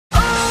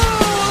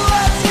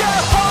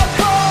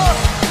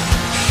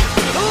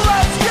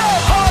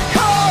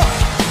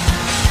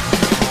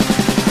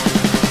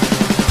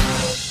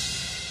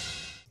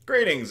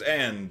Greetings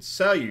and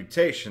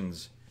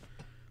salutations,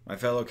 my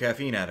fellow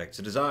caffeine addicts.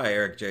 It is I,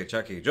 Eric J.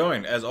 Chucky,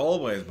 joined, as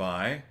always,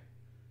 by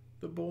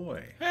the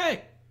boy.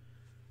 Hey!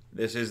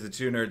 This is the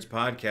Two Nerds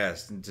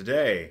Podcast, and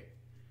today,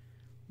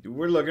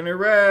 we're looking at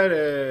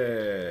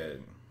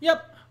Reddit.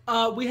 Yep.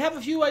 We have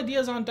a few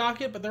ideas on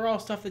docket, but they're all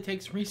stuff that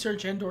takes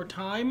research and or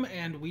time,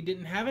 and we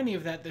didn't have any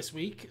of that this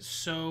week,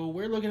 so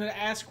we're looking at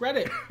Ask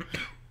Reddit.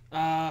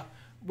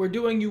 We're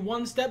doing you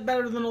one step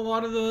better than a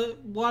lot of the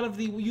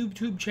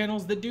YouTube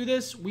channels that do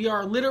this. We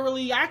are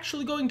literally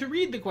actually going to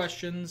read the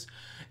questions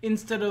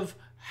instead of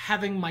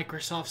having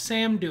Microsoft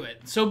Sam do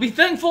it. So be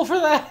thankful for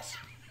that.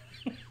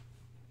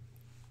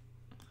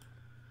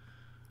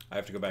 I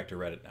have to go back to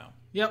Reddit now.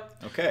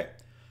 Yep. Okay.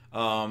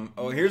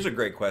 Here's a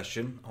great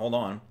question. Hold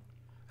on.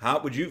 How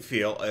would you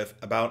feel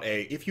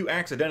if you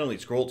accidentally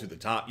scroll to the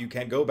top, you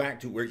can go back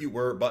to where you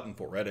were button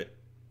for Reddit?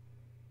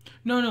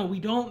 No, we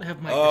don't have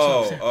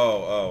Microsoft Sam.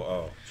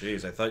 Oh.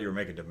 Jeez, I thought you were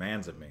making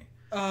demands of me.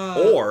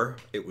 Or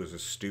it was a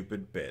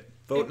stupid bit.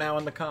 Vote now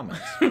in the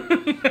comments.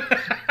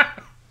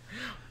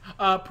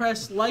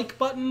 Press like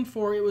button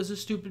for it was a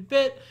stupid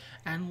bit,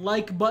 and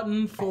like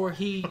button for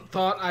he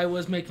thought I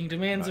was making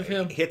demands of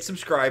him. Hit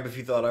subscribe if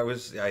you thought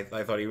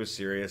I thought he was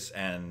serious,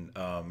 and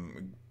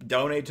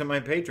donate to my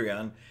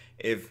Patreon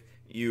if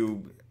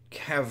you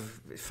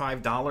have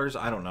 $5.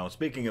 I don't know.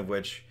 Speaking of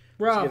which,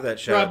 let's give that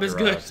shout out to is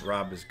good.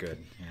 Rob is good.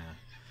 Yeah.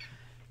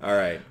 All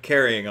right,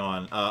 carrying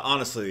on.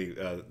 Honestly,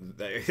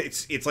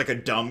 it's like a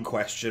dumb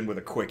question with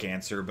a quick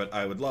answer, but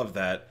I would love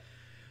that.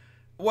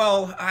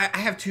 Well, I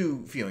have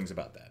two feelings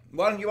about that.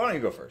 Why don't you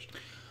go first?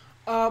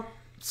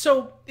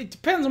 So it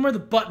depends on where the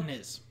button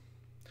is,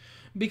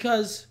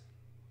 because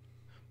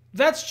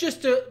that's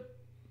just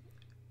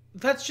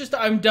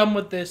I'm done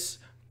with this.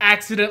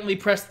 Accidentally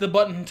press the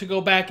button to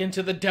go back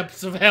into the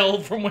depths of hell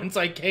from whence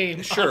I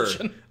came. Sure.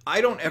 Option. I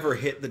don't ever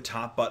hit the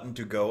top button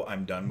to go,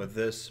 I'm done with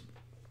this.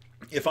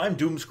 If I'm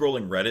doom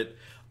scrolling Reddit,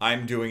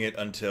 I'm doing it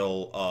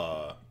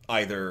until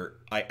either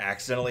I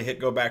accidentally hit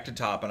go back to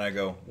top and I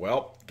go,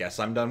 well, guess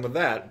I'm done with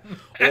that,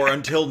 or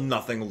until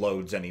nothing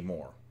loads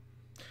anymore.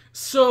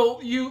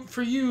 So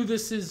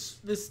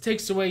this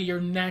takes away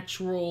your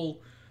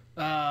natural.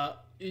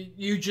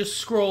 You just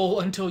scroll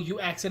until you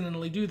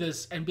accidentally do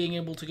this, and being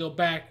able to go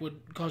back would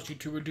cause you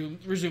to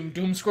resume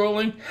doom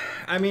scrolling.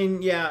 I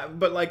mean, yeah,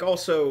 but like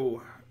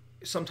also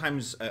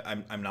sometimes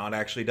I'm not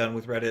actually done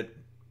with Reddit.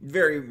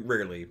 Very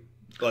rarely.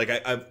 Like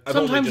I've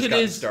only just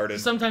gotten started.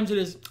 Sometimes it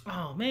is.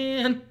 Oh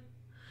man.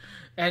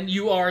 And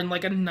you are in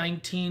like a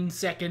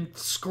 19-second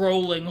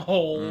scrolling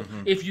hole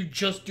if you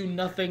just do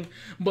nothing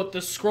but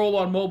the scroll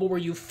on mobile where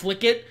you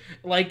flick it,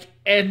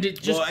 and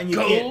it just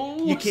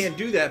goes. You can't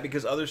do that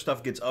because other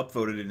stuff gets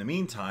upvoted in the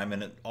meantime,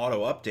 and it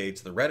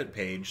auto-updates the Reddit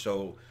page,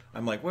 so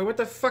I'm like, wait, what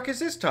the fuck is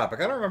this topic?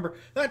 I don't remember.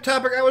 That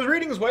topic I was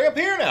reading is way up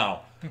here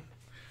now.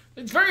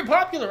 It's very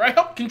popular. I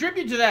helped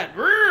contribute to that.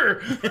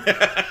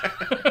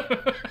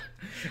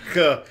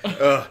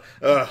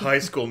 High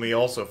school me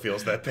also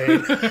feels that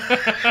pain.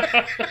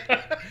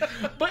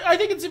 But I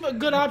think it's a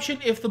good option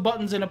if the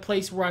button's in a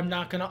place where I'm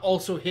not going to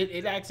also hit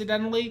it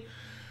accidentally.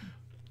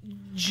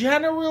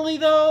 Generally,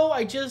 though,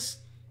 I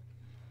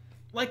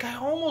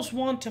almost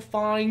want to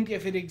find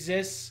if it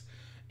exists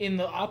in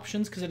the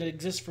options, because it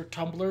exists for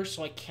Tumblr,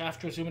 so I have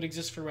to assume it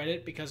exists for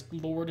Reddit, because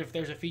Lord, if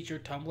there's a feature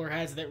Tumblr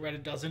has that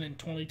Reddit doesn't in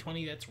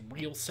 2020, that's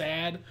real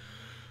sad.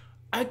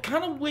 I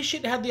kind of wish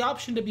it had the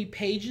option to be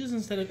pages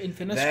instead of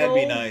infinite scroll.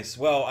 That'd be nice.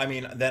 Well, I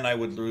mean, then I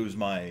would lose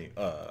my,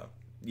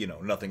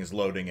 nothing is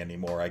loading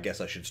anymore. I guess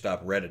I should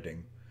stop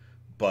Redditing.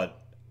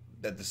 But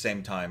at the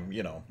same time,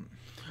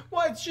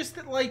 Well, it's just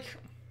that,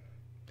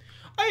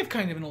 I have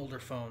kind of an older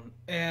phone,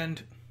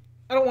 and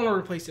I don't want to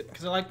replace it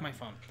because I like my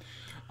phone.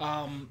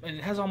 And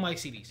it has all my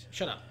CDs.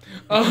 Shut up.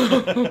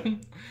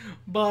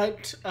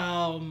 But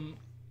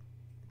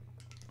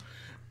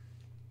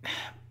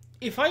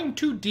if I'm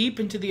too deep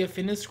into the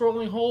infinite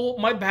scrolling hole,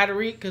 my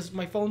battery, because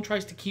my phone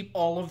tries to keep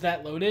all of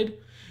that loaded,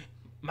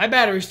 my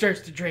battery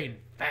starts to drain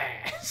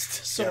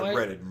fast. So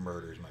Reddit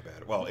murders my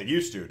battery. Well, it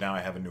used to. Now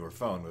I have a newer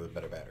phone with a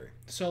better battery.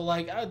 So,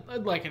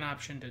 I'd like an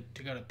option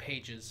to go to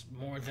pages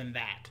more than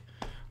that.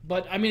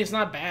 But, I mean, it's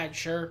not bad,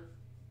 sure.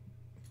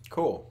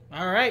 Cool.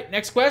 All right,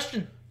 next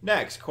question.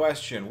 Next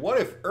question. What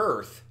if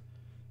Earth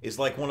is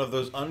like one of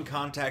those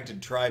uncontacted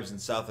tribes in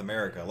South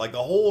America? Like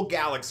the whole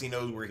galaxy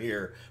knows we're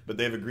here, but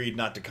they've agreed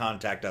not to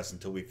contact us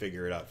until we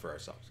figure it out for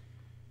ourselves.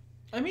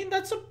 I mean,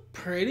 that's a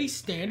pretty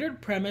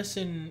standard premise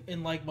in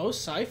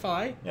most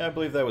sci-fi. Yeah, I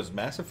believe that was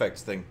Mass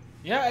Effect's thing.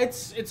 Yeah,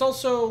 it's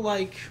also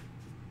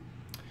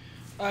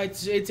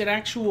it's an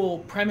actual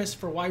premise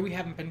for why we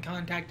haven't been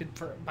contacted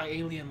by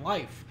alien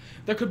life.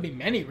 There could be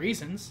many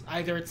reasons.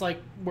 Either it's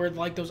we're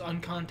those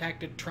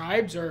uncontacted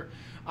tribes, or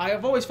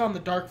I've always found the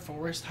Dark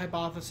Forest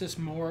hypothesis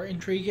more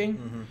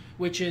intriguing,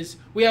 which is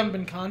we haven't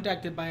been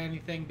contacted by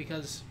anything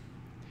because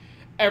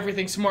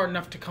everything smart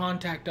enough to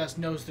contact us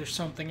knows there's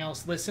something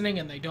else listening,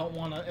 and they don't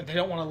want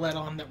to let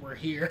on that we're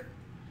here.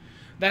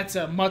 That's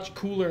a much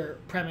cooler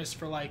premise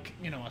for a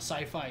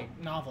sci-fi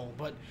novel,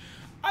 but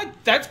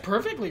That's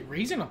perfectly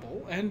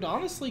reasonable, and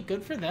honestly,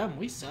 good for them.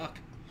 We suck.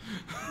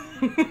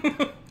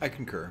 I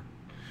concur.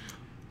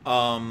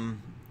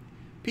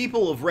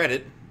 People of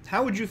Reddit,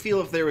 how would you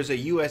feel if there was a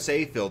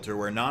USA filter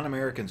where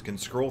non-Americans can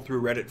scroll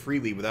through Reddit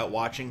freely without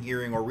watching,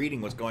 hearing, or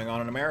reading what's going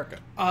on in America?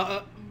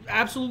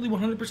 Absolutely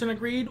 100%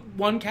 agreed.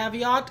 One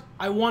caveat,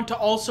 I want to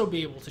also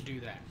be able to do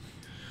that.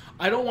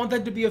 I don't want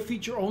that to be a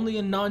feature only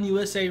in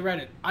non-USA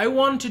Reddit. I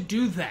want to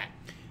do that.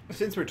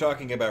 Since we're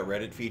talking about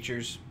Reddit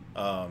features,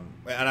 and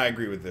I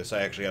agree with this,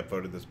 I actually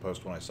upvoted this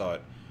post when I saw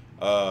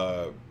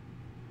it.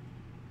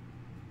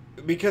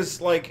 Because,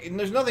 like,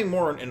 there's nothing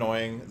more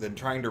annoying than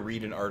trying to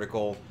read an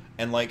article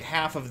and, like,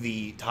 half of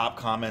the top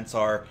comments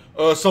are,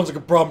 oh, it sounds like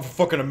a problem for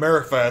fucking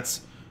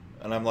Amerifats.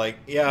 And I'm like,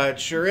 yeah, it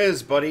sure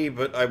is, buddy,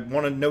 but I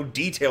want to know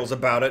details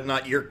about it,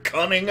 not your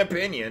cunning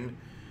opinion.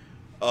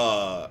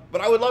 But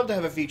I would love to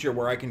have a feature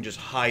where I can just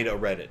hide a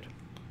Reddit.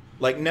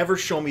 Like, never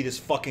show me this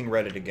fucking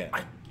Reddit again.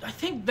 I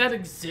think that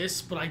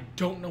exists, but I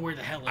don't know where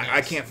the hell it is.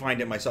 I can't find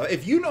it myself.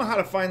 If you know how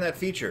to find that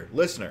feature,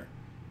 listener,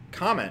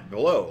 comment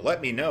below.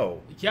 Let me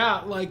know. Yeah,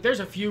 like, there's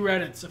a few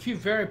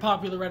very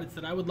popular Reddits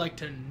that I would like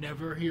to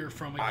never hear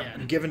from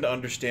again. I'm given to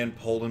understand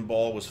Poland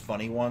Ball was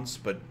funny once,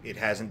 but it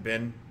hasn't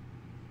been.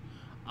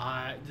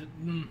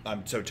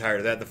 I'm so tired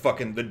of that.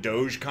 The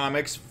Doge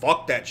comics,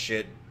 fuck that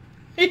shit.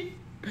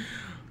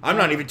 I'm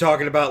not even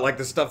talking about, like,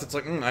 the stuff that's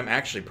like, I'm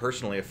actually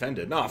personally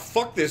offended. Nah,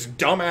 fuck this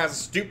dumbass,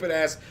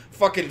 stupid-ass,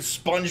 fucking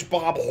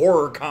SpongeBob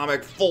horror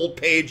comic, full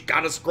page,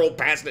 gotta scroll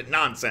past it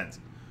nonsense.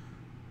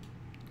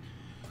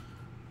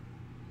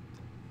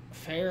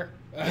 Fair.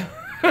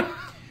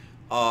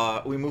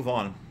 We move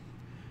on.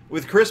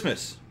 With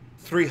Christmas,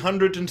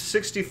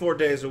 364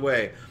 days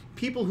away,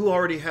 people who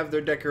already have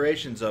their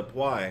decorations up,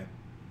 why?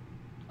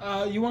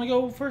 You want to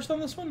go first on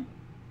this one?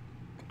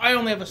 I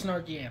only have a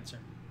snarky answer.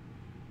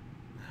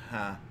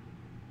 Huh.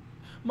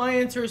 My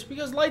answer is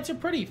because lights are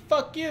pretty.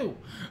 Fuck you.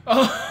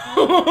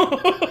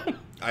 I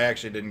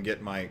actually didn't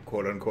get my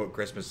quote-unquote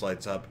Christmas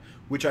lights up,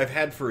 which I've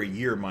had for a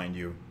year, mind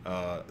you.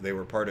 They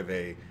were part of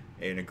an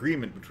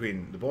agreement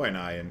between the boy and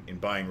I in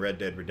buying Red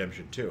Dead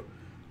Redemption 2.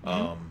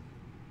 Mm-hmm.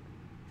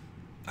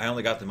 I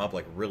only got them up,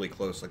 like, really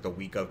close, like the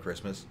week of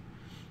Christmas.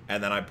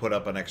 And then I put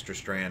up an extra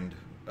strand,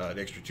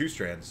 extra 2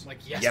 strands.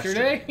 Like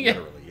yesterday? Yeah.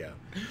 Literally, yeah.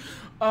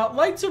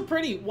 Lights are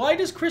pretty. Why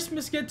does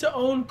Christmas get to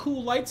own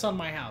cool lights on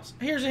my house?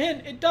 Here's a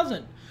hint. It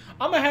doesn't.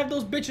 I'm gonna have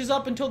those bitches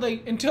up until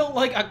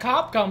like a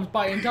cop comes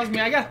by and tells me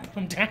I gotta put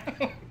them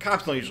down.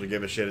 Cops don't usually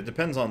give a shit. It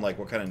depends on, like,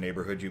 what kind of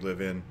neighborhood you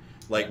live in.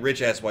 Like,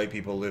 rich-ass white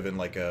people live in,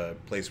 like, a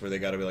place where they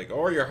gotta be like,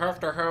 oh, you have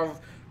to have,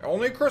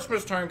 only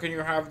Christmas time can you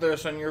have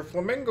this, and your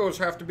flamingos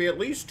have to be at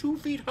least 2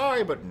 feet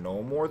high, but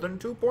no more than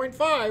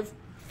 2.5.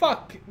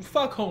 Fuck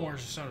homeowners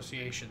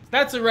associations.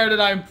 That's a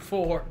Reddit I'm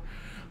for.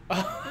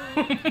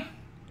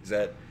 Is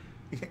that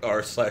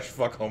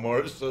r/fuck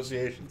homeowners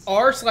associations?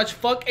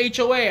 r/fuck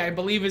HOA, I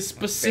believe, is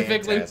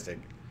specifically. Fantastic.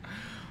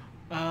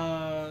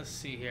 Let's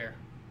see here.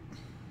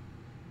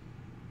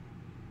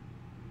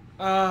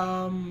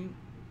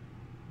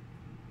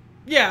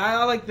 Yeah,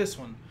 I like this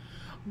one.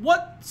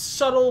 What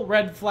subtle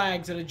red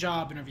flags at a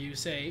job interview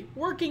say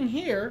working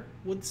here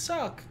would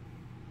suck?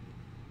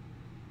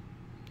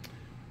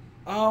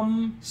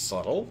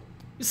 Subtle?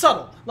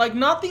 Subtle. Like,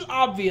 not the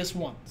obvious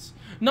ones.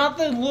 Not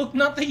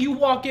that you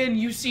walk in,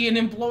 you see an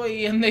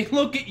employee, and they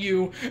look at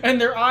you,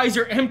 and their eyes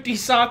are empty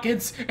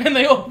sockets, and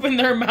they open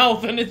their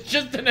mouth, and it's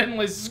just an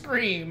endless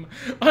scream.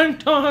 I'm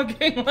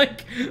talking,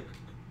 like,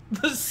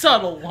 the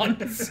subtle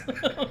ones.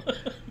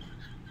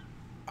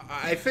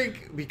 I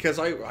think, because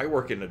I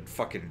work in a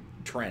fucking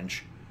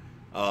trench,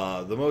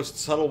 the most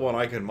subtle one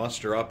I can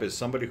muster up is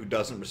somebody who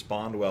doesn't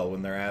respond well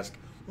when they're asked,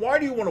 why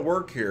do you want to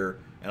work here?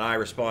 And I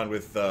respond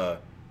with, I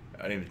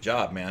need a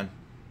job, man.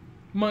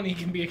 Money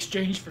can be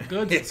exchanged for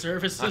goods and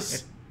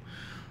services.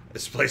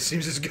 This place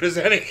seems as good as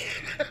any.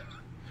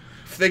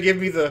 If they give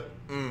me the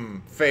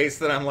face,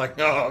 then I'm like,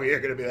 oh, you're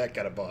going to be that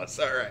kind of boss.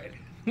 All right.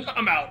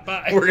 I'm out.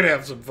 Bye. We're going to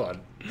have some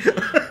fun.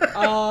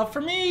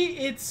 For me,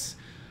 it's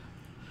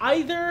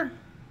either...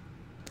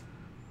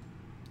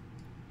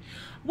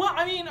 Well,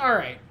 I mean, all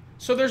right.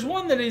 So there's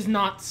one that is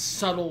not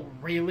subtle,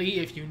 really,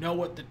 if you know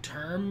what the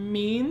term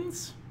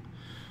means.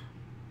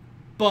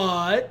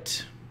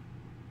 But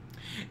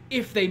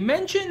if they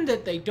mention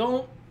that they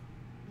don't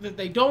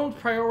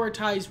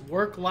prioritize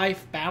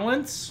work-life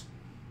balance,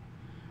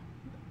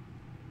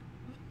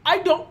 I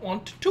don't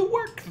want to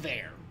work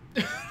there.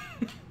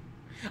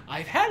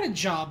 I've had a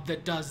job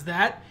that does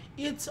that.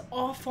 It's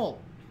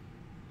awful.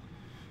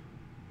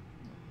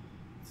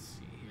 Let's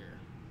see here.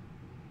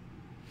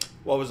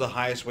 What was the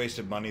highest waste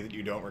of money that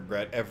you don't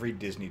regret? Every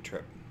Disney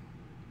trip.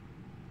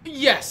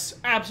 Yes,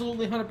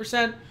 absolutely,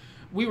 100%.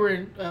 We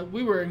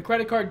were in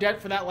credit card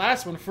debt for that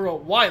last one for a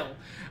while,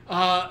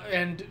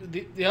 and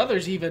the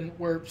others even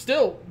were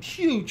still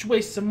huge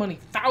wastes of money.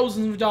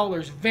 Thousands of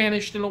dollars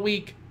vanished in a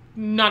week.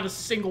 Not a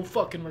single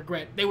fucking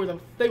regret. They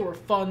were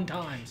fun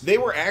times. They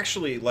were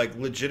actually, like,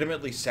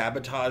 legitimately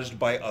sabotaged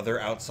by other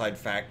outside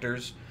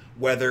factors.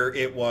 Whether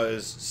it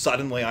was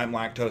suddenly I'm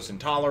lactose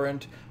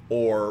intolerant,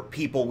 or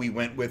people we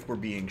went with were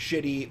being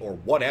shitty, or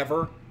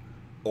whatever,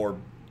 or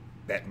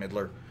Bette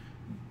Midler.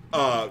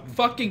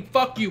 Fucking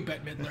fuck you,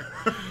 Bette Midler.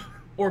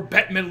 Or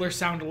Bette Midler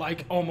sound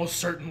alike, almost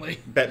certainly.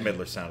 Bette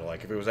Midler sound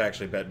alike. If it was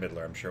actually Bette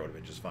Midler, I'm sure it would have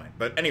been just fine.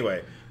 But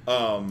anyway,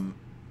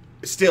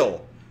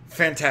 still,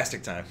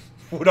 fantastic time.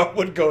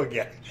 Would go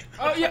again.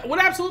 Yeah, would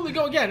absolutely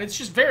go again. It's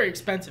just very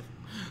expensive.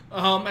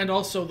 And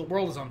also, the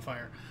world is on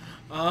fire.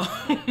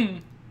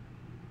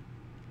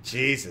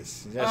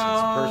 Jesus. You asking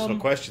some personal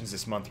questions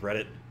this month,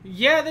 Reddit.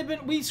 Yeah,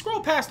 we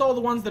scroll past all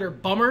the ones that are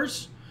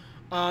bummers.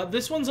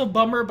 This one's a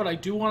bummer, but I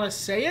do want to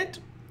say it.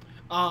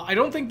 I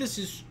don't think this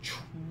is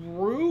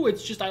true.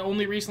 It's just I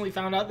only recently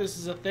found out this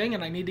is a thing,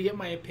 and I need to get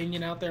my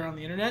opinion out there on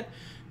the internet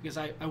because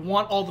I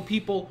want all the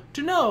people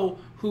to know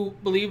who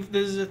believe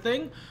this is a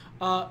thing.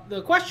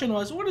 The question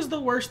was, what is the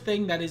worst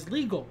thing that is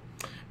legal?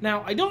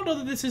 Now, I don't know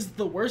that this is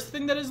the worst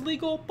thing that is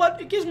legal,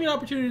 but it gives me an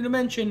opportunity to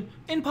mention,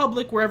 in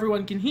public where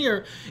everyone can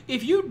hear,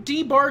 if you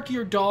debark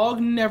your dog,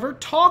 never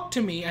talk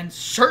to me, and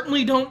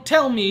certainly don't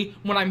tell me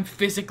when I'm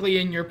physically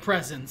in your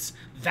presence.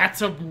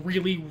 That's a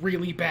really,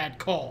 really bad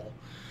call.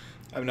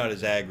 I'm not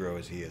as aggro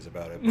as he is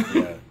about it, but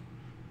yeah.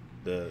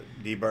 The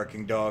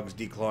debarking dogs,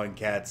 declawing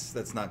cats,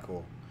 that's not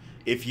cool.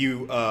 If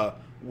you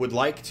would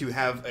like to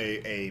have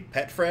a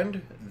pet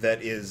friend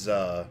that is...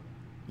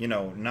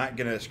 not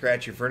going to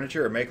scratch your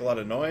furniture or make a lot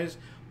of noise,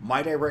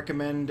 might I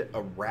recommend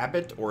a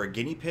rabbit or a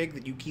guinea pig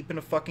that you keep in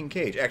a fucking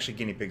cage? Actually,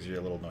 guinea pigs are a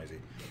little noisy.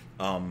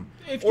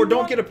 Or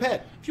don't get a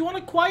pet. If you want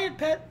a quiet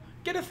pet,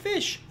 get a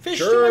fish. Fish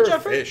Sure, too much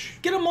effort. fish.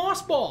 Get a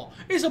moss ball.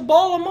 It's a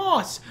ball of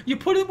moss. You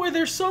put it where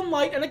there's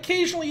sunlight, and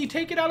occasionally you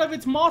take it out of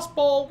its moss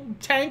ball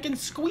tank and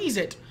squeeze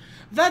it.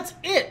 That's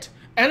it.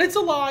 And it's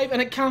alive,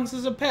 and it counts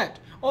as a pet.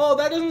 Oh,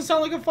 that doesn't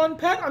sound like a fun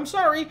pet? I'm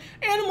sorry.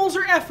 Animals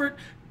are effort.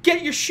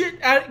 Get your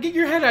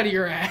head out of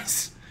your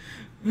ass.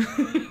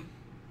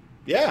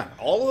 Yeah,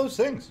 all of those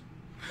things.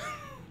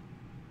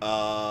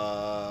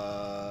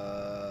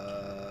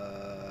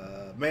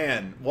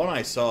 Man, one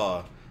I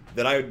saw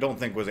that I don't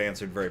think was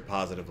answered very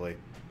positively.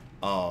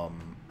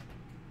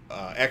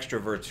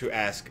 Extroverts who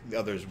ask the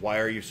others, why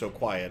are you so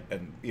quiet?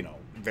 And,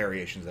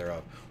 variations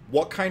thereof.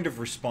 What kind of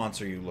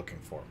response are you looking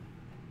for?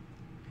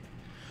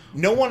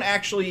 No one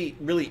actually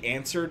really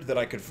answered that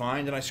I could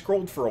find, and I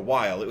scrolled for a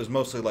while. It was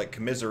mostly like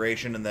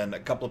commiseration, and then a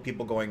couple of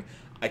people going,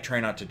 I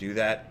try not to do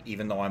that,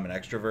 even though I'm an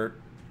extrovert.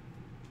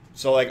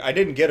 So, I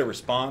didn't get a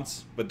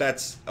response, but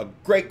that's a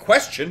great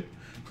question.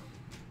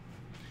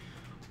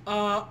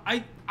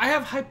 I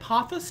have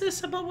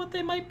hypothesis about what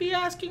they might be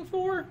asking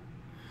for.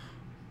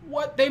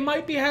 What they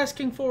might be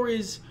asking for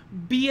is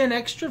be an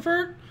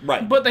extrovert,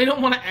 right? But they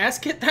don't want to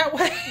ask it that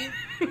way.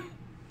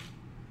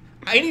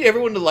 I need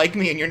everyone to like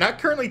me, and you're not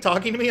currently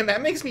talking to me, and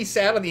that makes me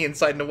sad on the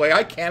inside in a way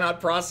I cannot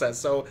process,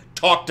 so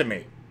talk to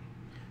me.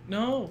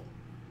 No.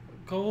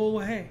 Go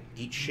away.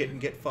 Eat shit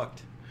and get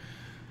fucked.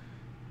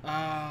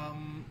 Let's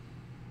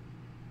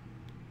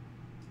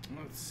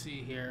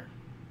see here.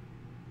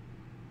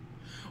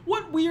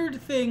 What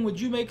weird thing would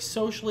you make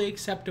socially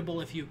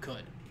acceptable if you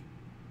could?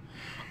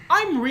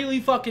 I'm really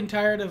fucking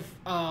tired of,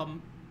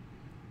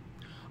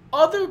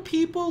 other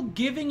people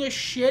giving a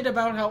shit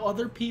about how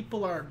other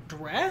people are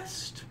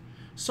dressed,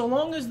 so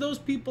long as those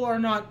people are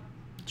not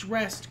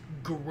dressed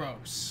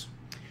gross.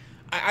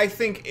 I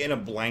think in a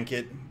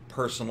blanket,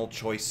 personal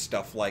choice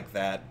stuff like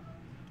that,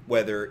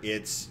 whether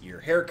it's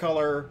your hair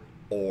color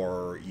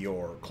or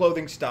your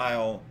clothing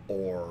style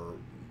or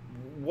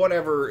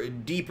whatever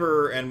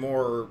deeper and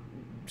more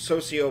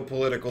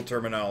socio-political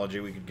terminology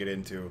we could get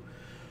into,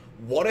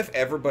 what if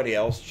everybody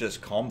else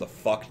just calmed the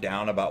fuck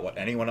down about what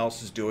anyone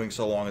else is doing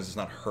so long as it's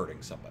not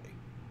hurting somebody?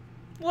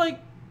 Like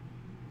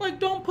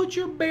don't put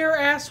your bare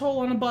asshole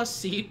on a bus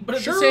seat, but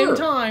at Sure. the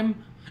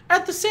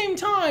same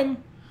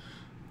time,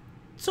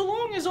 so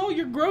long as all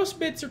your gross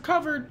bits are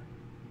covered,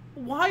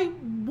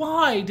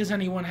 why does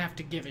anyone have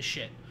to give a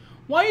shit?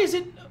 Why is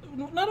it,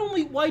 not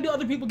only why do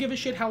other people give a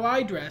shit how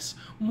I dress,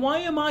 why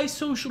am I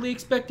socially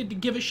expected to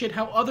give a shit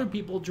how other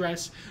people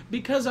dress?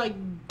 Because I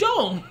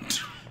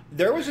don't.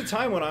 There was a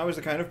time when I was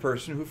the kind of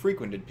person who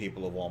frequented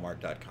people of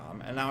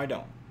Walmart.com, and now I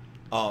don't.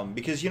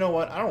 Because you know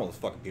what? I don't know what the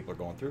fucking people are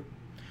going through.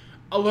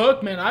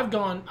 Look, man, I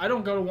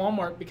don't go to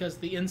Walmart because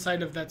the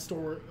inside of that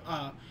store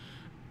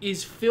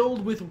is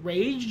filled with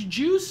rage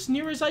juice,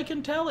 near as I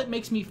can tell. It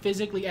makes me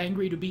physically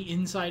angry to be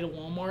inside a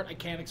Walmart. I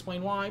can't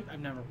explain why.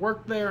 I've never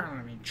worked there. I don't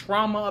have any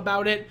trauma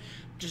about it. It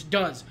just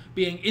does.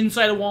 Being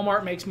inside a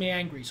Walmart makes me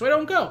angry, so I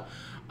don't go.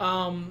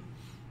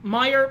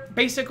 Meijer,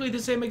 basically the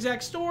same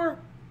exact store.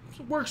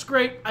 Works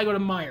great. I go to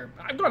Meijer.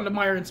 I've gone to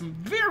Meijer in some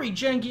very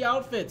janky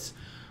outfits.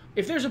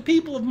 If there's a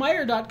people of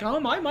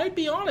Meijer.com, I might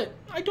be on it.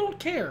 I don't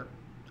care.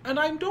 And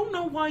I don't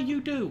know why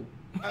you do.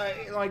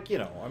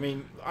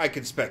 I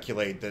could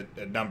speculate that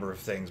a number of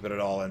things, but it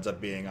all ends up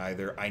being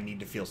either I need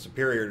to feel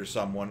superior to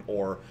someone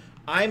or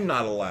I'm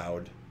not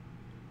allowed.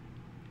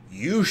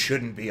 You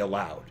shouldn't be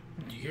allowed.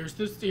 Here's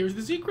the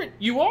secret.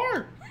 You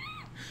are.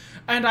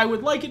 And I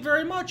would like it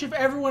very much if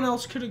everyone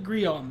else could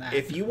agree on that.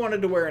 If you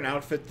wanted to wear an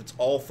outfit that's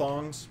all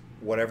thongs,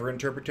 whatever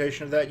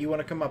interpretation of that you want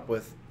to come up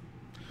with,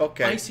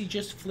 okay. I see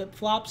just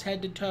flip-flops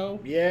head to toe.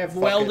 Yeah,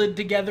 fuck welded it.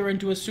 together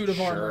into a suit of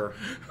armor.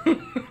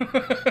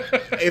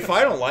 If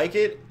I don't like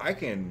it, I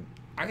can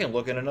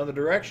look in another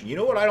direction. You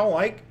know what I don't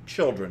like?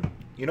 Children.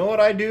 You know what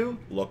I do?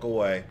 Look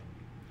away.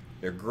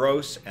 They're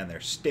gross and they're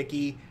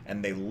sticky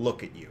and they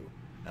look at you.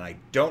 And I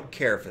don't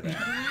care for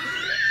that.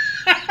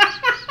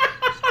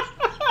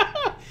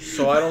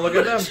 So I don't look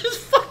at them. Just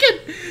fucking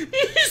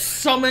you just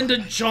summoned a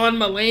John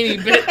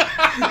Mulaney bit.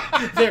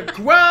 They're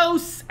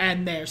gross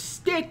and they're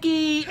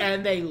sticky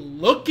and they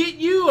look at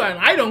you and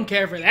I don't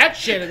care for that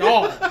shit at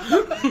all.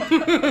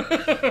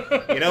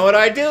 You know what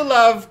I do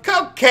love?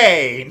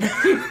 Cocaine.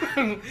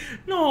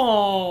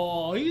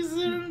 No, he's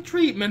in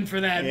treatment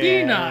for that.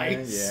 Be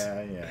nice.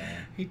 Yeah.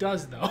 He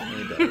does though.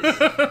 He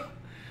does.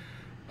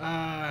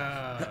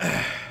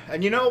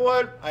 And you know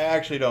what? I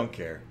actually don't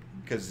care.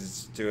 Because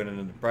he's doing it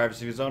in the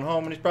privacy of his own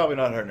home, and he's probably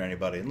not hurting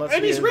anybody.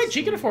 And he's rich.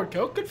 He can afford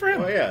Coke. Good for him.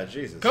 Oh, yeah,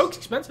 Jesus. Coke's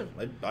expensive.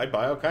 I'd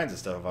buy all kinds of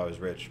stuff if I was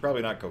rich.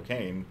 Probably not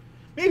cocaine.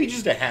 Maybe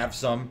just to have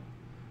some.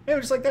 Maybe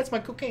just like, that's my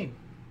cocaine.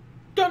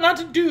 Not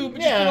to do,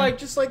 but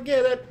just like,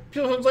 that.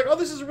 Someone's like, oh,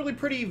 this is a really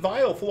pretty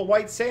vial full of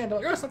white sand.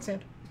 I'm like, oh, it's not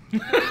sand.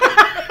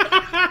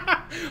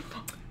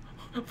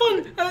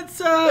 Fun. That's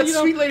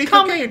sweet lady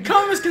cocaine.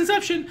 Common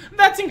misconception.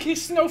 That's in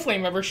case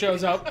Snowflame ever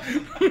shows up.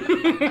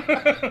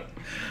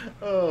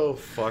 Oh,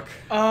 fuck.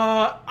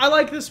 I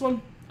like this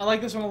one. I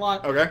like this one a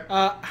lot. Okay.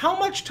 How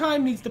much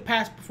time needs to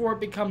pass before it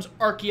becomes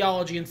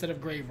archaeology instead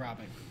of grave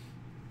robbing?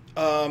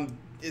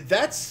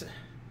 That's...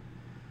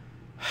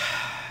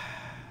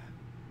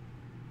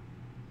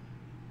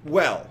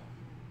 Well,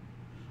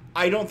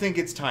 I don't think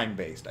it's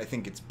time-based. I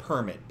think it's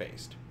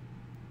permit-based.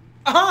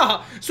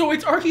 Ah, so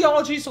it's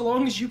archaeology so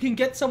long as you can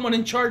get someone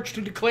in charge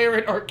to declare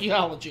it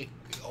archaeology.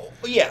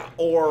 Yeah,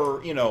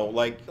 or,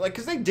 like,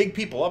 because they dig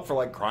people up for,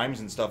 like,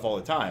 crimes and stuff all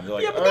the time. They're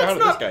like, Yeah, but how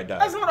did this guy die?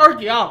 That's not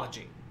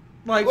archaeology.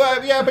 Like,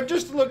 well, yeah, but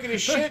just to look at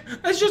his shit.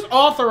 That's just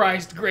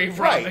authorized grave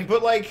robbing. Right,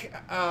 but, like,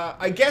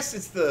 I guess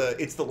it's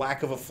the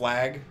lack of a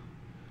flag.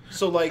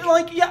 So, like...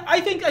 yeah,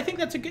 I think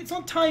that's it's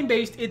not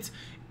time-based,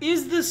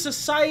 is the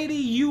society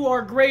you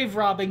are grave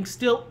robbing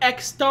still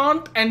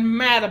extant and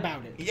mad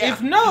about it? Yeah.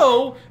 If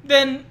no,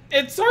 then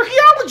it's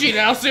archaeology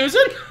now,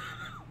 Susan.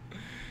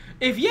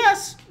 If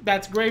yes,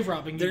 that's grave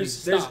robbing.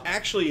 There's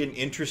actually an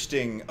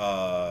interesting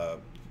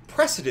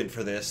precedent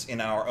for this in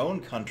our own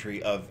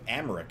country of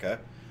America,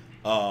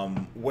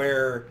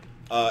 where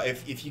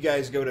if you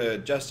guys go to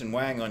Justin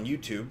Wang on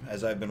YouTube,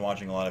 as I've been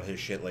watching a lot of his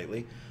shit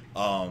lately,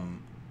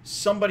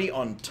 somebody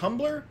on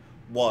Tumblr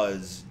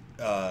was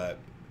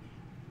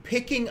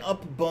picking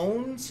up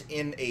bones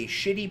in a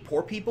shitty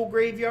poor people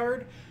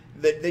graveyard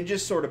that they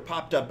just sort of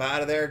popped up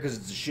out of there because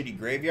it's a shitty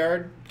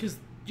graveyard. Because,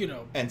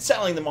 and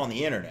selling them on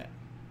the internet.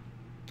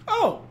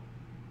 Oh,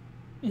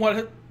 what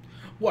an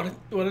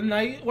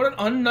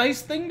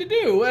unnice thing to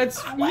do.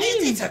 It's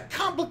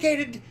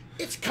complicated.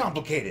 It's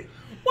complicated.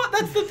 Well,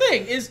 that's the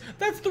thing.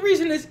 That's the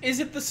reason? Is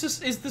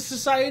the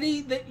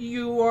society that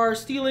you are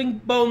stealing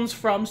bones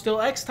from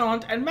still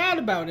extant and mad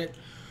about it?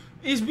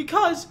 Is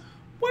because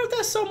what if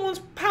that's someone's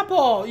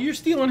papa? You're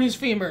stealing his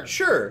femur.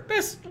 Sure.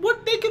 That's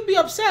what they could be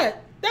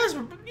upset.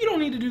 You don't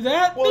need to do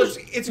that. Well,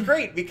 it's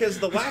great because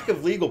the lack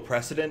of legal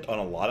precedent on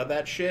a lot of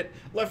that shit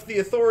left the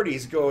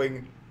authorities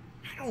going,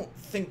 I don't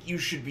think you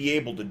should be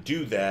able to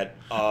do that.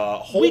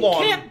 Hold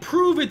on. We can't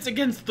prove it's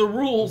against the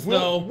rules,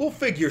 though. We'll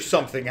figure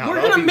something out.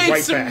 We're gonna make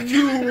some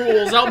new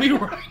rules. I'll be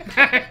right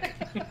back.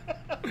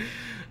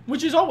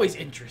 Which is always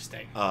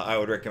interesting. I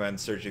would recommend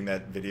searching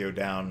that video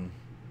down,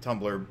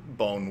 Tumblr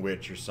Bone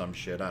Witch or some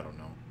shit. I don't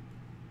know.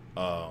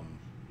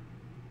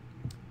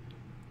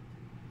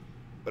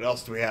 What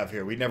else do we have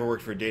here? We never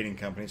worked for a dating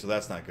company, so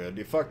that's not good.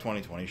 You fuck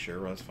 2020, sure,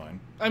 well, that's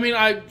fine. I mean,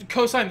 I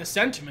co-sign the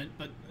sentiment,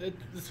 but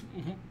it's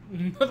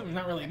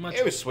not really much.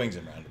 It was swings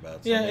and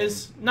roundabouts. Yeah,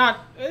 it's not.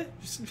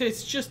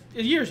 It's just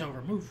a year's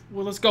over. Move.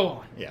 Well, let's go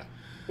on. Yeah.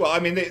 Well, I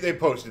mean, they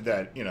posted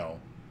that,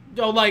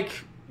 Oh, like,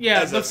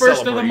 yeah, as the a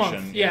first of the month.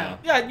 celebration, Yeah.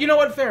 Yeah, you know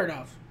what? Fair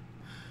enough.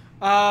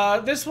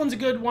 This one's a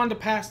good one to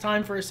pass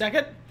time for a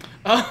second.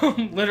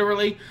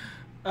 Literally.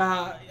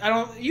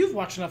 You've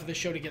watched enough of this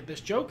show to get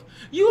this joke.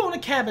 You own a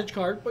cabbage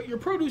cart, but your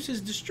produce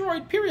is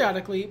destroyed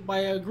periodically by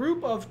a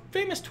group of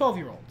famous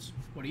 12-year-olds.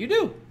 What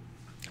do?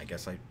 I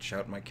guess I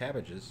shout my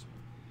cabbages.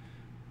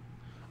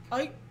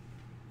 I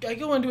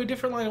go into a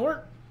different line of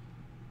work.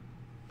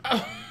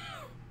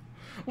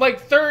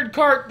 Like third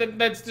cart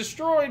that's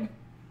destroyed.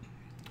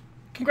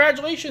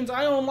 Congratulations,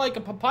 I own like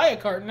a papaya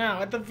cart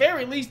now. At the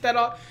very least,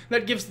 that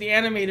gives the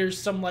animators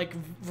some like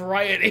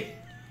variety.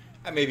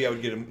 Maybe I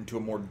would get into a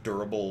more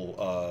durable,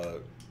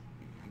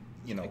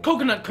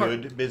 coconut cart.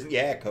 Good business.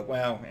 Yeah,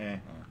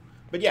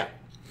 but yeah,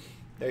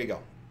 there you go.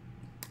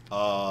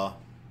 I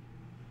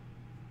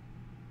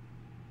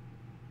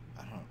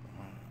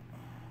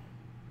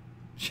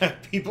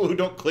don't. People who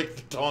don't click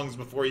the tongs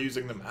before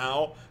using them.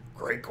 How?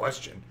 Great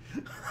question.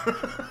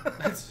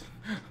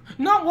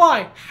 Not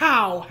why.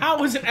 How?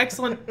 How is an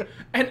excellent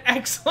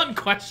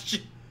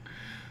question.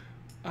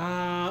 You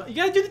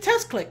gotta do the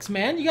test clicks,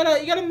 man. You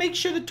gotta make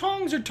sure the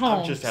tongs are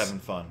tongs. I'm just having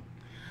fun.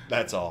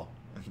 That's all.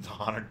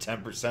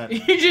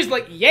 110%. You're just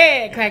like,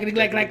 yeah, clackety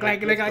clack clack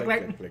clack clack clack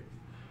clack.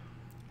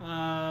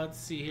 Let's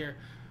see here.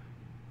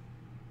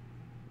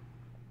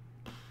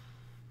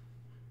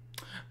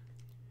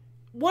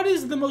 What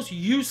is the most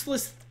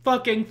useless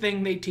fucking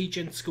thing they teach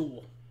in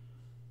school?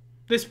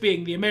 This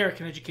being the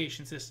American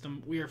education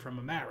system. We are from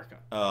America.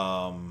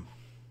 God,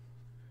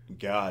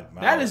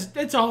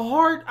 it's a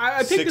hard.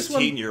 I picked this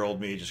one.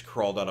 16-year-old me just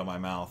crawled out of my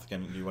mouth. Do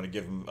you want to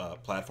give him a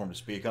platform to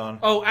speak on?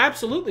 Oh,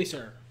 absolutely,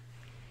 sir.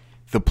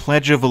 The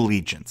Pledge of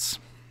Allegiance.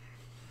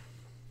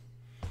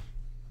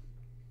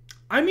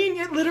 I mean,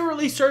 it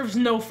literally serves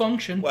no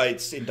function. Well,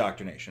 it's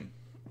indoctrination.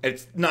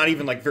 It's not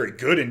even like very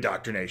good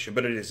indoctrination,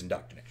 but it is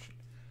indoctrination.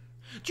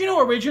 Do you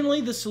know originally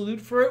the salute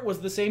for it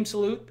was the same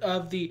salute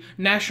of the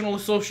National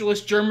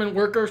Socialist German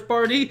Workers'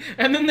 Party,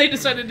 and then they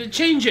decided to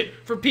change it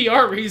for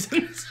PR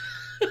reasons.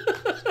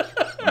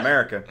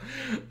 America.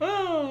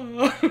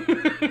 Oh.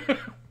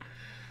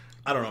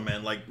 I don't know,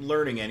 man. Like,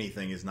 learning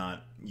anything is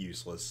not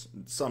useless.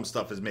 Some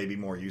stuff is maybe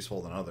more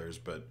useful than others,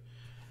 but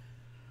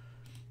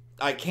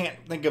I can't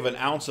think of an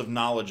ounce of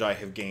knowledge I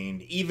have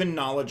gained, even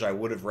knowledge I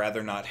would have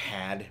rather not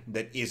had,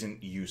 that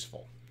isn't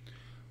useful.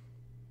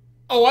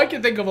 Oh, I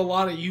can think of a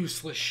lot of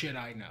useless shit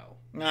I know.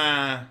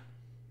 Nah.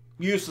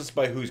 Useless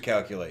by whose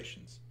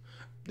calculations?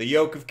 The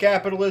yoke of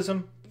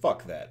capitalism?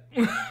 Fuck that.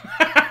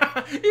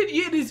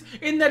 It is,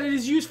 in that it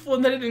is useful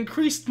and that it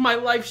increased my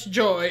life's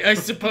joy, I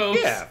suppose.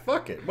 Yeah,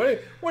 fuck it. What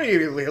are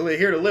you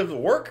here to live to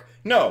work?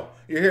 No.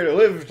 You're here to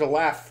live, to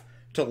laugh,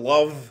 to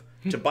love,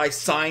 to buy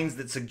signs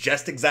that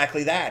suggest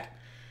exactly that.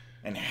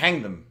 And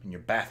hang them in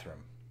your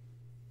bathroom.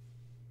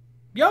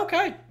 Yeah,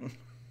 okay.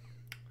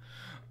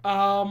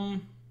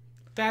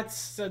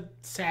 That's a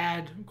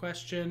sad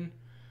question.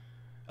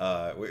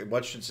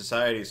 What should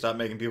society stop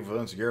making people feel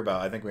insecure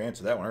about? I think we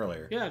answered that one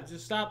earlier. Yeah,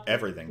 just stop.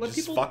 Everything.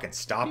 Just fucking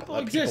stop it.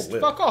 Let exist.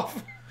 people live. Fuck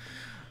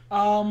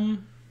off.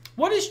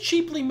 What is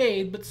cheaply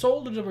made but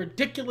sold at a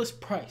ridiculous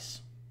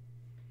price?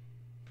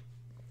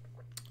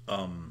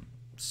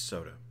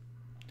 Soda.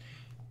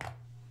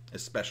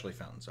 Especially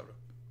fountain soda.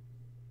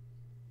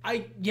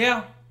 I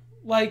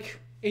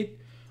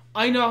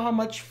know how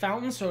much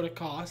fountain soda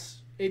costs.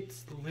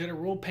 It's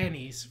literal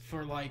pennies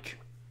for, like,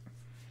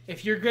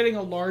 if you're getting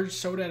a large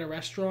soda at a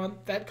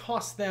restaurant, that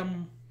costs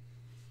them,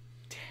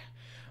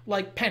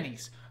 like,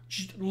 pennies.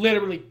 Just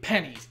literally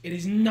pennies. It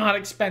is not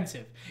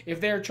expensive.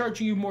 If they're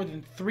charging you more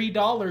than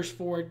 $3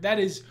 for it, that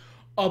is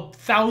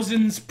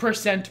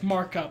 1,000%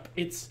 markup.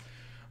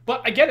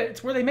 But I get it.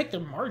 It's where they make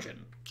their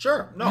margin.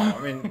 Sure. No, I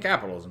mean,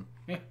 capitalism.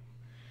 Yeah.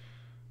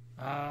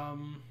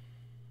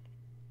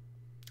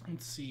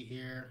 Let's see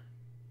here.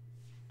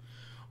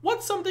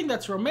 What's something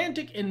that's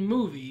romantic in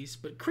movies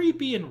but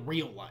creepy in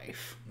real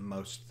life?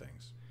 Most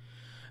things.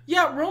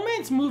 Yeah,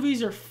 romance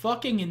movies are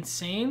fucking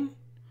insane.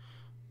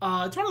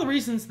 It's one of the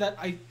reasons that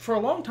for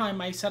a long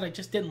time, I said I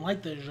just didn't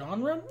like the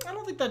genre. I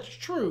don't think that's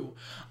true.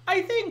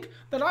 I think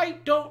that I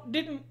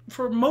didn't,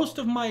 for most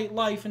of my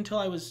life until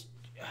I was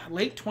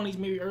late 20s,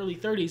 maybe early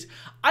 30s,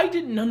 I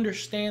didn't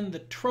understand the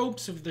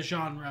tropes of the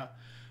genre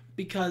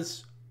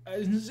because...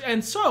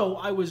 And so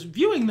I was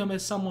viewing them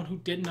as someone who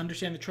didn't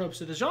understand the tropes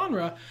of the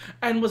genre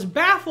and was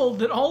baffled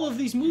that all of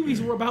these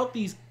movies were about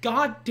these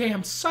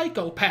goddamn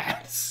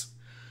psychopaths.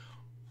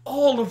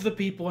 All of the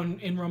people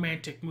in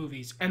romantic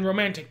movies, and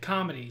romantic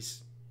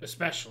comedies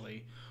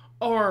especially,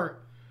 are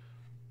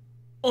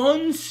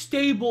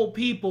unstable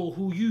people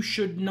who you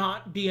should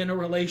not be in a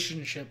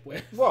relationship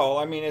with. Well,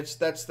 I mean,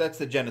 that's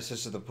the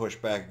genesis of the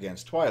pushback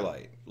against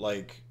Twilight.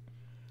 Like,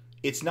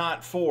 it's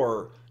not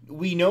for...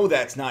 We know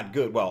that's not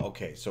good. Well,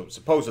 okay, so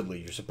supposedly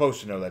you're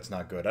supposed to know that's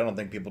not good. I don't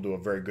think people do a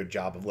very good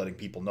job of letting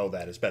people know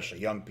that, especially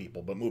young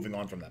people. But moving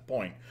on from that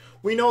point,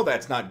 we know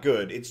that's not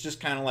good. It's just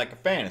kind of like a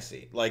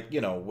fantasy. Like,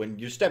 when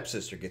your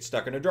stepsister gets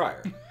stuck in a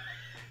dryer.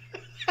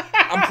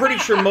 I'm pretty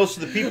sure most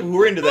of the people who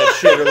are into that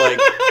shit are like,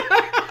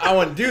 I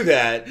want to do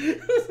that. I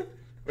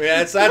mean,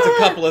 that's a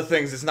couple of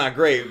things that's not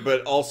great.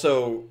 But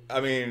also,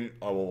 I mean,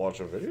 I will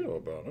watch a video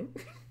about it.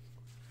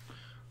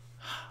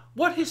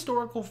 What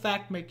historical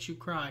fact makes you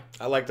cry?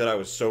 I like that I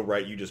was so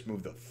right, you just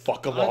moved the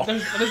fuck along.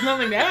 There's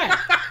nothing to add.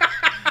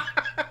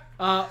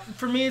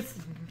 For me, it's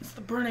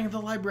the burning of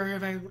the Library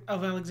of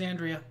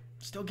Alexandria.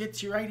 Still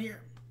gets you right here.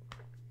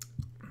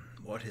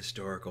 What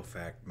historical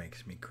fact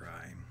makes me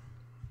cry?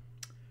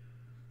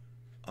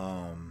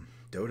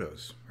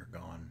 Dodos are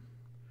gone.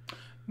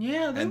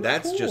 Yeah, and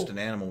that's cool. Just an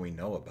animal we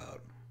know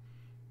about.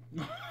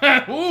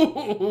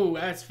 Ooh,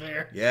 that's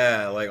fair.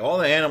 Yeah, like all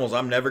the animals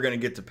I'm never going to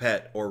get to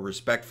pet or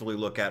respectfully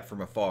look at from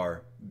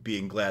afar,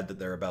 being glad that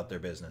they're about their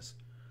business.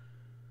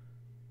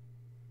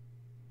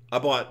 I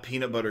bought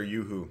peanut butter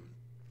Yoo-hoo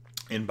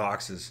in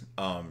boxes,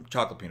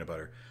 chocolate peanut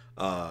butter,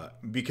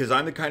 because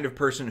I'm the kind of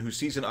person who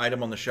sees an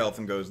item on the shelf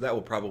and goes, that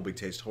will probably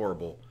taste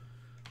horrible.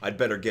 I'd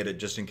better get it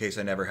just in case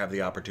I never have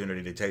the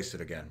opportunity to taste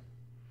it again.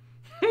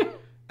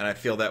 And I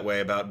feel that way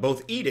about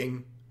both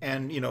eating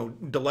and,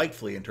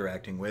 delightfully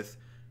interacting with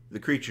the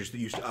creatures that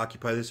used to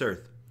occupy this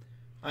earth.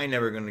 I ain't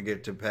never going to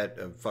get to pet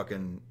a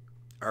fucking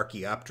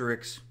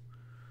Archaeopteryx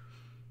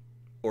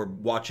or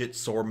watch it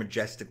soar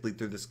majestically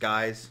through the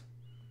skies.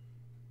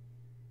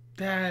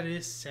 That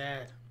is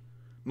sad.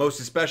 Most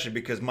especially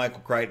because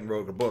Michael Crichton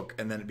wrote a book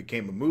and then it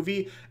became a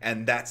movie,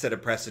 and that set a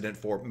precedent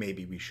for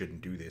maybe we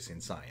shouldn't do this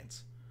in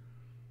science.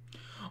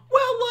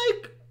 Well,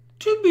 like,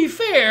 to be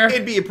fair...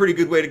 It'd be a pretty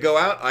good way to go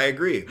out, I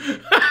agree.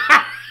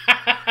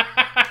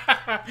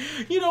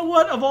 You know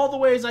what? Of all the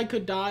ways I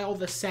could die, all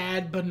the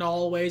sad,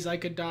 banal ways I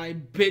could die,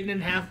 bitten in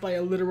half by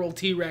a literal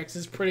T-Rex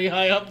is pretty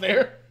high up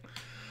there.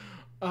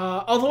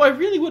 Although I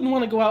really wouldn't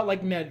want to go out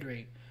like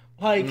Nedry.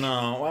 Like,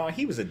 no, well,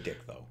 he was a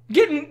dick, though.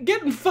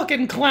 Getting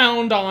fucking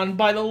clowned on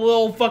by the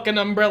little fucking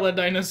umbrella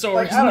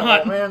dinosaur is I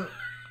don't know, man.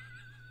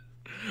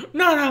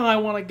 Not how I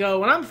want to go.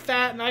 When I'm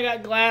fat and I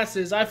got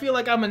glasses, I feel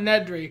like I'm a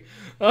Nedry.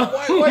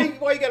 Why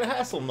you gotta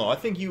hassle him, though? I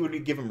think you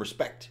would give him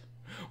respect.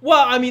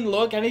 Well, I mean,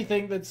 look,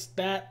 anything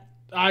that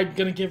I'm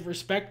gonna give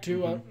respect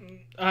to.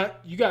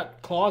 You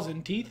got claws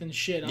and teeth and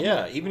shit.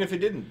 Even if it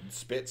didn't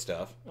spit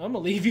stuff. I'm gonna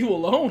leave you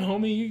alone,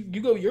 homie.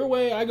 You go your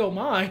way, I go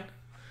mine.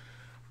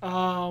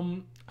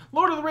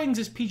 Lord of the Rings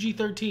is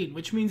PG-13,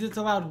 which means it's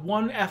allowed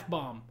one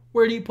F-bomb.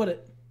 Where do you put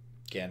it?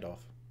 Gandalf.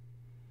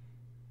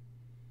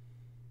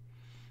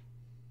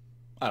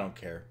 I don't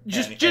care.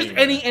 Just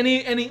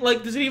any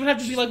like, does it even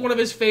have to be like one of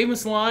his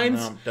famous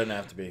lines? No, doesn't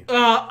have to be.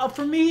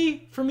 For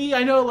me,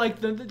 I know like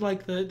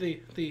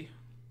the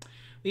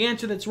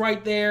answer that's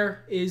right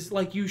there is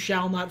like, you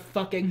shall not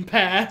fucking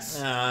pass.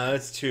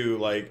 That's too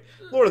like,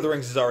 Lord of the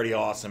Rings is already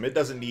awesome. It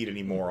doesn't need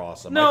any more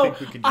awesome. No,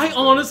 I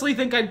honestly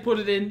think I'd put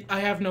it in. I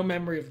have no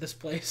memory of this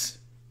place.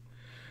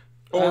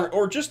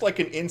 Or just like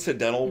an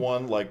incidental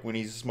one, like when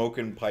he's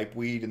smoking pipe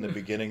weed in the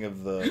beginning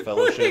of the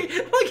Fellowship.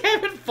 like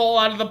have it fall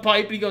out of the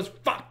pipe and he goes,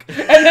 fuck. And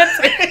that's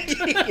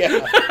it. Yeah.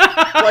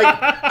 Like,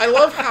 I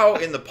love how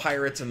in the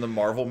Pirates and the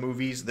Marvel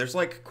movies, there's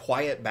like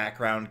quiet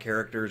background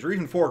characters or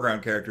even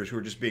foreground characters who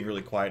are just being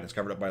really quiet and it's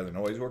covered up by the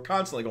noise, who are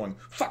constantly going,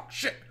 fuck,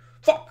 shit,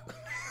 fuck.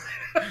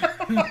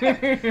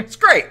 It's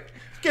great.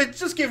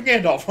 Just give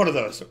Gandalf one of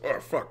those. Oh,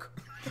 fuck.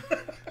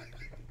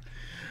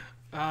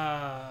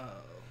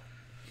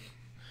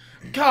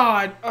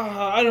 God,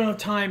 I don't have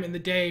time in the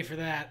day for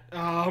that.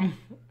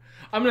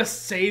 I'm gonna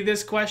say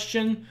this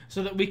question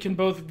so that we can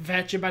both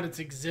vetch about its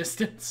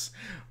existence.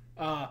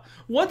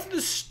 What's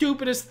the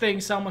stupidest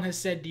thing someone has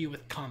said to you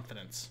with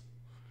confidence?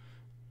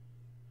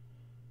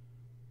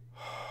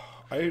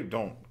 I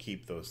don't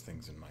keep those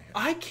things in my head.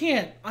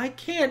 I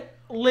can't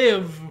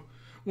live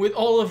with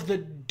all of the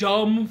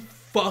dumb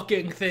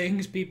fucking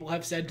things people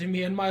have said to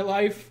me in my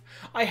life.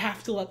 I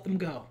have to let them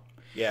go.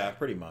 Yeah,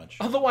 pretty much.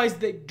 Otherwise,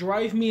 they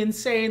drive me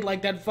insane,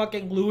 like that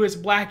fucking Lewis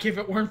Black if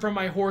it weren't for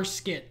my horse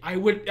skit. I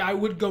would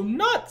go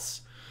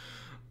nuts.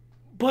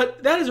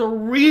 But that is a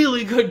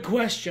really good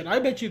question. I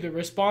bet you the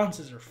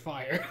responses are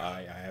fire.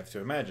 I have to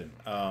imagine.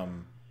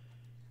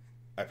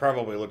 I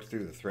probably looked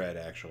through the thread,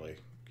 actually.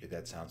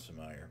 That sounds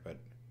familiar, but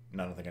I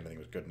don't think anything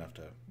was good enough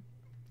to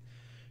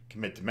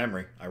commit to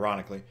memory,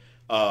 ironically.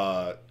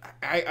 I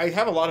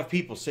have a lot of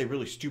people say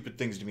really stupid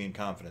things to me in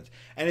confidence.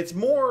 And it's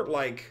more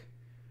like...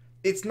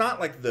 It's not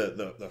like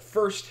the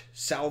first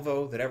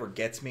salvo that ever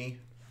gets me.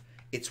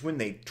 It's when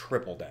they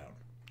triple down.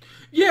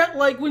 Yeah,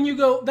 like when you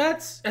go,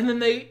 that's... And then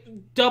they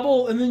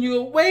double, and then you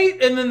go,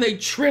 wait, and then they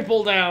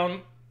triple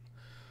down.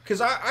 Because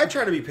I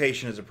try to be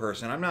patient as a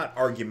person. I'm not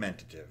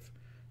argumentative.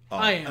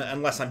 I am.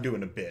 Unless I'm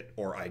doing a bit,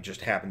 or I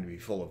just happen to be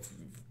full of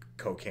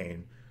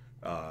cocaine,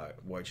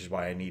 which is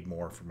why I need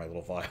more for my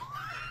little vial.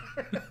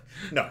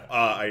 No,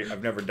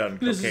 I've never done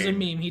cocaine. This is a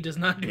meme. He does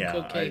not do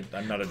cocaine.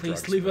 I'm not a drug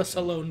Please leave us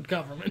alone,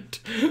 government.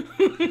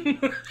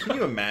 Can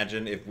you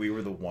imagine if we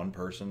were the one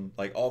person?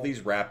 Like, all these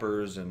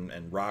rappers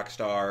and rock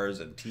stars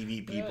and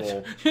TV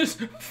people. Just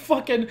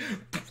fucking...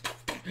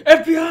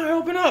 FBI,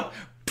 open up!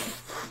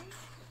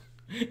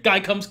 Guy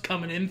comes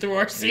coming in through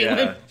our ceiling.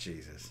 Yeah,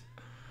 Jesus.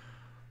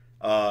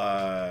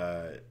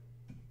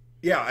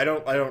 Yeah,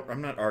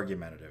 I'm not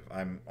argumentative.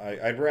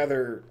 I'd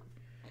rather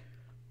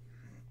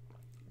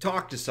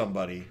talk to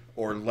somebody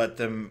or let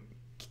them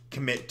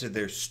commit to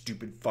their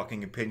stupid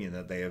fucking opinion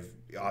that they have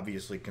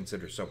obviously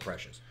considered so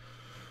precious.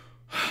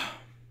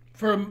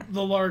 For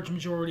the large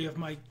majority of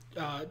my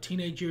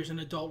teenage years and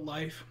adult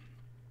life,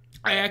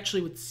 I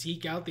actually would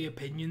seek out the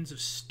opinions of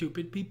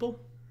stupid people.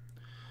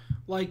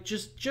 Like,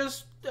 just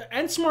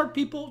and smart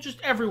people, just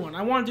everyone.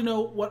 I wanted to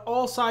know what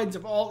all sides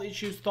of all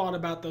issues thought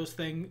about those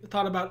things,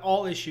 thought about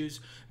all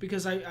issues,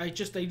 because I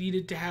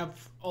needed to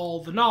have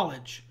all the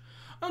knowledge.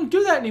 I don't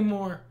do that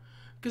anymore,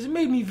 because it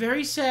made me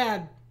very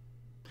sad.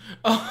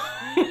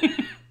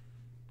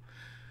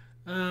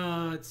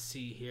 Let's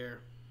see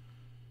here.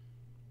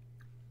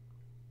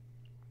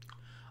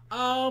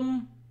 What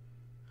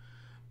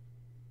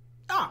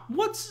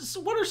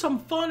are some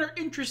fun or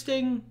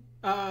interesting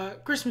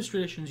Christmas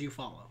traditions you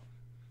follow?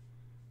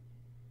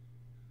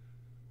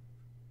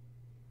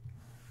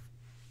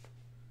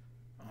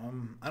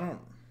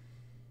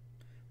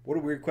 What a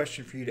weird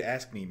question for you to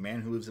ask me,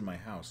 man who lives in my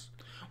house.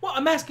 Well,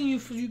 I'm asking you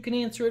if you can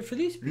answer it for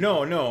these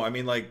people. No. I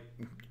mean, like,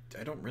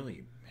 I don't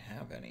really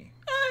have any.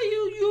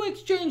 You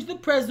exchange the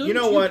presents. You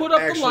know what? Put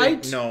up Actually, the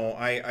lights. no.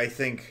 I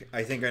think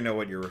I know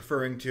what you're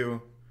referring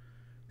to.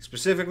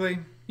 Specifically?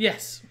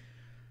 Yes.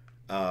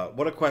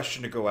 What a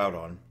question to go out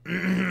on.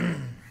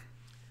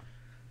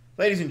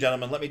 Ladies and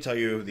gentlemen, let me tell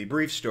you the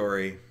brief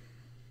story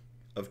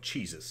of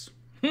cheeses.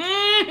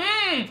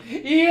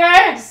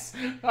 Yes!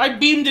 I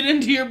beamed it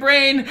into your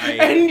brain,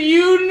 and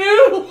you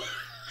knew!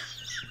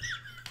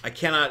 I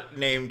cannot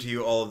name to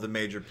you all of the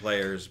major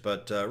players,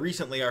 but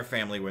recently our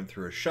family went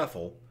through a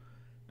shuffle.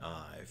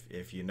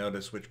 If you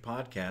notice which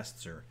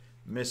podcasts are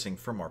missing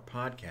from our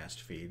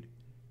podcast feed,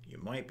 you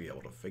might be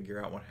able to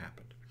figure out what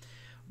happened.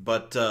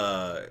 But,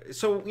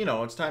 so,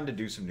 it's time to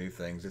do some new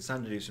things. It's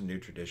time to do some new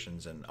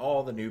traditions. And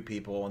all the new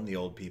people and the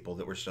old people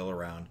that were still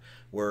around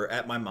were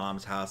at my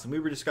mom's house. And we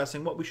were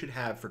discussing what we should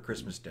have for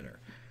Christmas dinner.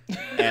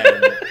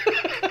 And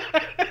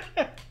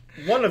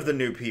one of the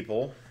new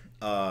people,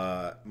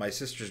 my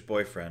sister's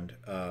boyfriend,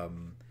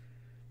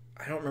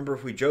 I don't remember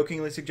if we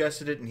jokingly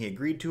suggested it and he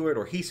agreed to it,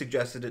 or he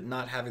suggested it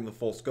not having the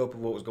full scope of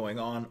what was going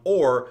on,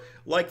 or,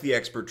 like the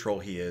expert troll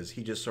he is,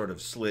 he just sort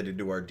of slid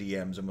into our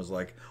DMs and was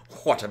like,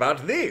 what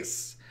about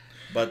this?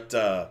 But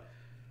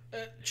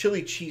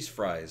chili cheese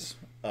fries,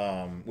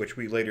 which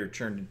we later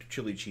turned into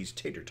chili cheese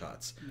tater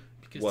tots.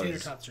 Because tater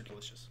tots are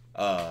delicious.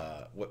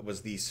 What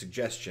was the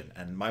suggestion?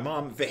 And my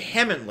mom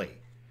vehemently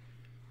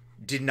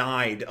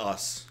denied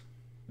us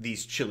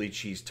these chili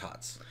cheese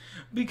tots.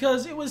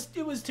 Because it was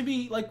to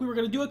be like we were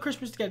going to do a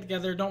Christmas get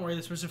together. Don't worry,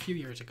 this was a few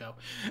years ago,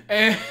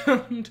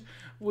 and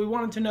we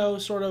wanted to know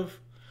sort of,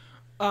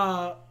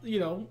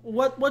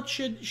 what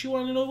should she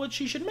wanted to know what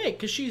she should make,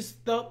 because she's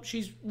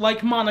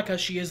like Monica.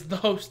 She is the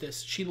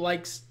hostess. She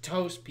likes to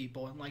host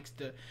people and likes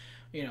to,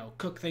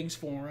 cook things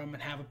for them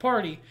and have a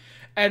party,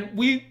 and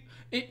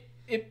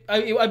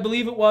I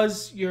believe it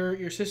was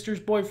your sister's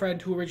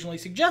boyfriend who originally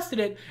suggested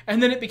it,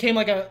 and then it became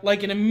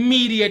like an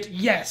immediate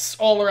yes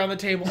all around the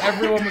table.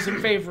 Everyone was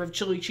in favor of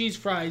chili cheese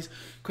fries,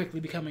 quickly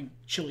becoming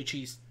chili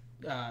cheese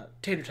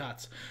tater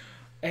tots.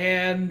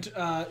 And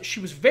she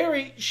was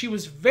very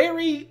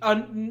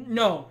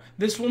no,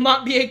 this will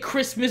not be a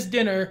Christmas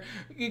dinner.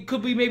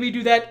 Could we maybe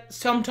do that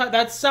sometime?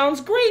 That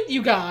sounds great,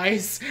 you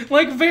guys.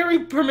 Like,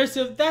 very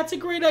permissive. That's a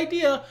great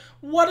idea.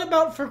 What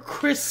about for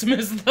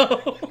Christmas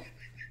though?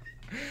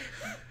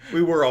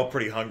 We were all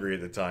pretty hungry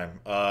at the time.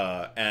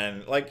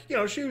 And,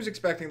 she was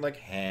expecting,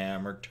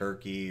 ham or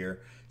turkey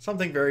or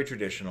something very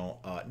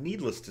traditional.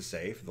 Needless to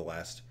say, for the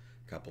last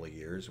couple of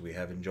years, we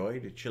have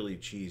enjoyed chili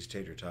cheese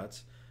tater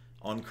tots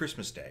on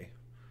Christmas Day.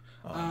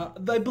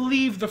 I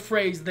believe the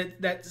phrase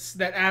that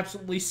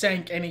absolutely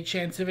sank any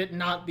chance of it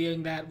not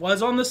being that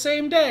was on the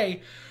same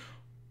day.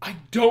 I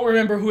don't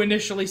remember who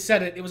initially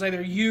said it. It was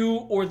either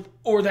you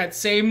or that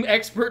same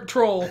expert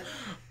troll.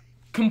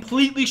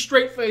 Completely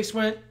straight-faced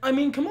went, I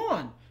mean, come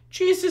on.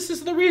 Jesus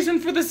is the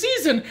reason for the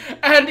season,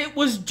 and it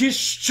was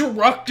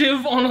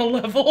destructive on a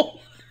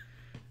level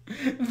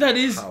that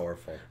is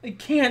powerful. It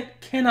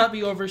cannot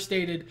be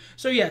overstated.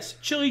 So yes,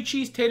 chili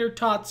cheese tater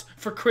tots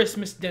for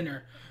Christmas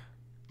dinner,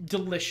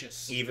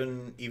 delicious.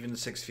 Even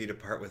 6 feet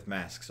apart with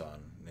masks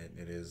on,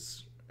 it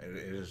is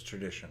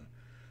tradition.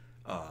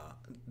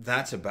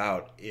 That's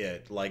about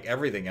it. Like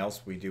everything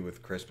else we do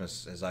with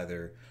Christmas is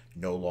either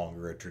no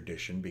longer a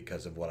tradition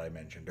because of what I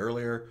mentioned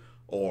earlier,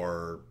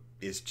 or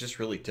it's just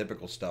really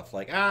typical stuff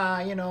like,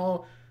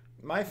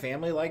 my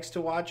family likes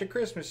to watch A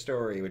Christmas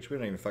Story, which we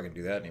don't even fucking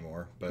do that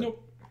anymore. But,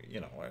 nope.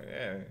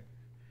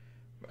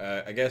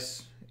 I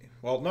guess,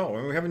 well, no,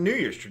 we have a New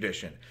Year's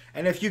tradition.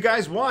 And if you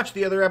guys watch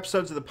the other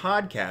episodes of the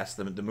podcast,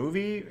 the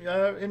movie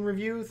in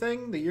review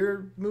thing, the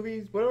year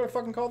movies, what do I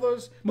fucking call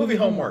those? Movie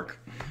homework.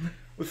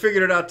 We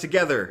figured it out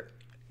together.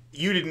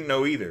 You didn't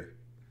know either.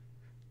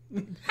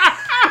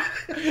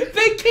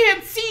 They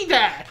can't see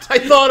that. I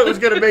thought it was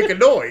going to make a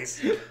noise.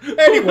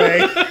 Anyway.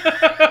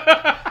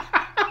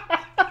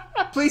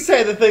 Please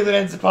say the thing that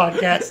ends the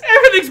podcast.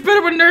 Everything's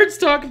better when nerds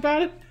talk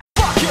about it.